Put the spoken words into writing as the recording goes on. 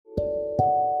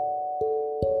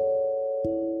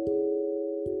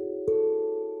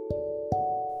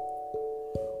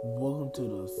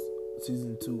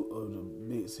Season 2 of the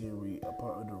Big Scene Read, a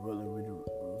part of the Rolling Reader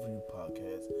Review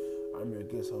podcast. I'm your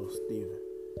guest host, Steven.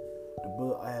 The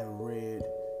book I have read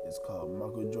is called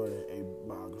Michael Jordan, a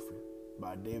Biography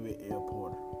by David L.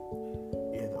 Porter.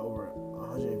 It has over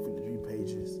 153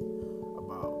 pages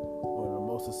about one of the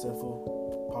most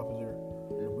successful, popular,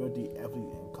 and wealthy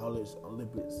athletes in college,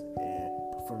 Olympics, and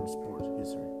professional sports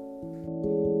history.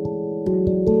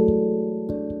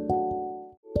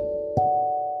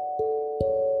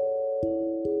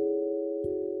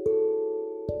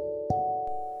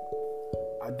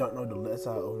 I don't know the left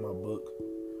side of my book.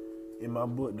 In my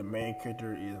book, the main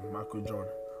character is Michael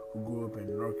Jordan, who grew up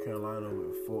in North Carolina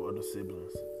with 4 other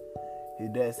siblings. His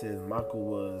dad says Michael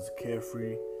was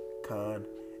carefree, kind,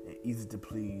 and easy to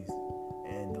please,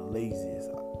 and the laziest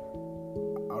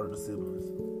out of the siblings.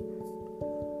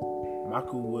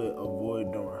 Michael would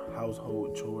avoid doing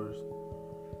household chores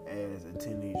as a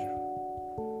teenager.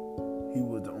 He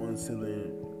was the only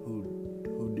sibling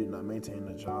who did not maintain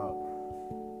a job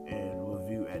and was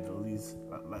viewed as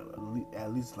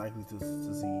at least likely to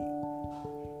succeed.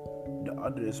 The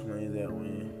author explains that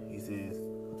when he says,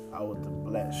 "I was the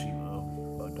black sheep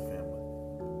of the family."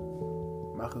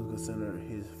 Michael considered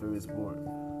his favorite sport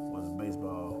was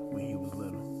baseball when he was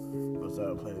little, but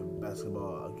started playing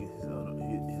basketball against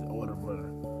his older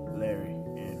brother, Larry,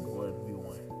 in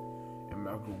 1v1. And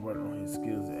Michael worked on his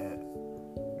skills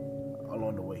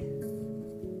along the way.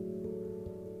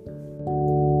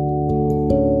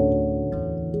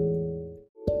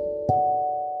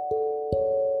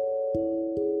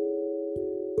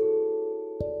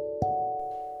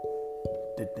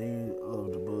 The theme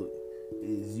of the book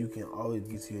is you can always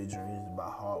get to your dreams by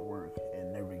hard work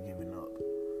and never giving up.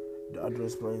 The author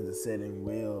explains the setting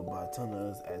well by telling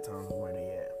us at times where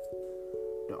they at.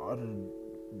 The author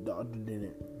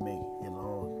didn't make it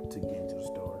long to get into the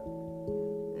story,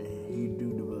 and he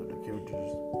do develop the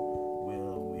characters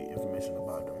well with information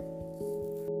about them.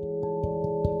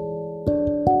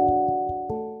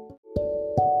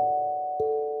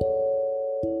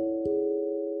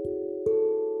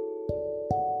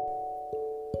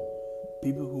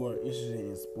 People who are interested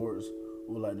in sports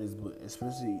will like this book,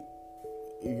 especially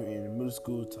if you're in middle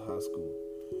school to high school.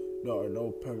 There are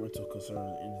no parental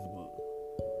concerns in this book.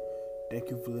 Thank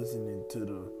you for listening to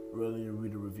the Rolling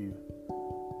Reader Review.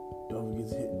 Don't forget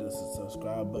to hit the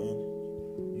subscribe button.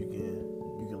 You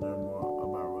can learn more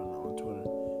about Rolling on Twitter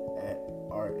at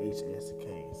RHS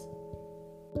Canes.